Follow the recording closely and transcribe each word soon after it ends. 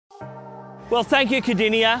Well, thank you,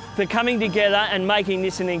 Cardinia, for coming together and making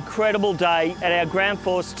this an incredible day at our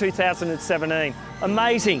Groundforce 2017.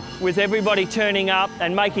 Amazing, with everybody turning up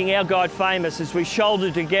and making our guide famous as we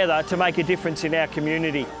shoulder together to make a difference in our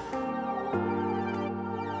community.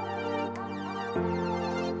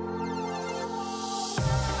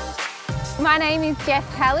 My name is Jess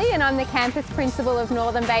Tallis and I'm the campus principal of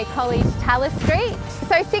Northern Bay College, Tallis Street.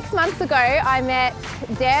 So 6 months ago I met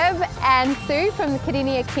Deb and Sue from the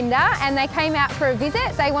Cardinia Kinder and they came out for a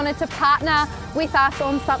visit. They wanted to partner with us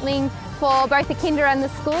on something for both the kinder and the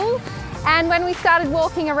school. And when we started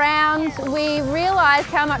walking around, we realised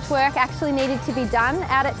how much work actually needed to be done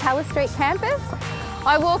out at Tallis Street campus.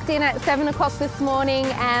 I walked in at 7 o'clock this morning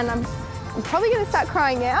and I'm probably going to start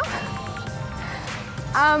crying now.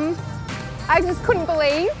 I just couldn't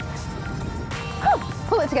believe,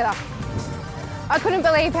 pull it together. I couldn't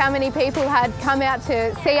believe how many people had come out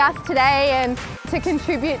to see us today and to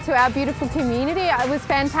contribute to our beautiful community. It was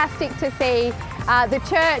fantastic to see the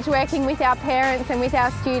church working with our parents and with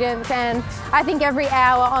our students, and I think every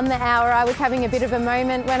hour on the hour I was having a bit of a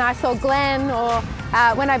moment when I saw Glenn or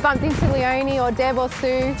when I bumped into Leonie or Deb or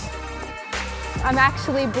Sue. I'm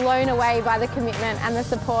actually blown away by the commitment and the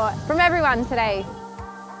support from everyone today.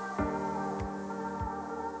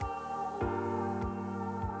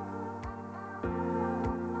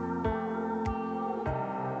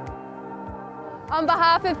 On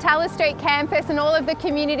behalf of Tallis Street campus and all of the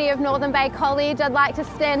community of Northern Bay College, I'd like to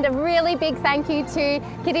extend a really big thank you to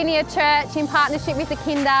Cardinia Church in partnership with the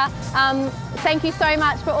Kinder. Thank you so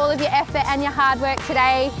much for all of your effort and your hard work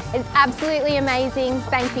today. It's absolutely amazing.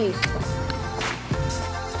 Thank you.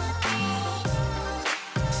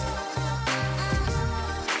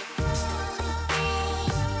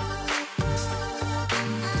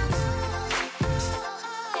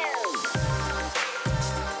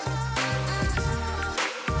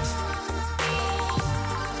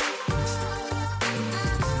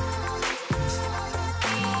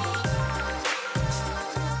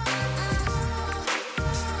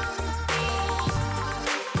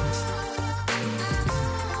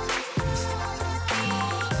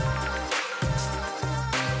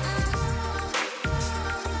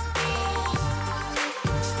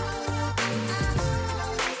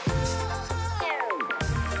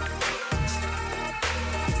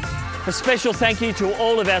 A special thank you to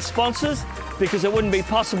all of our sponsors, because it wouldn't be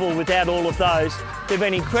possible without all of those. They've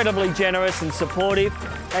been incredibly generous and supportive,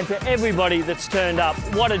 and to everybody that's turned up,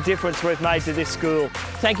 what a difference we've made to this school.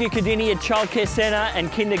 Thank you, Cardinia Childcare Centre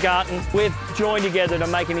and Kindergarten. We've joined together to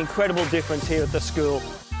make an incredible difference here at the school.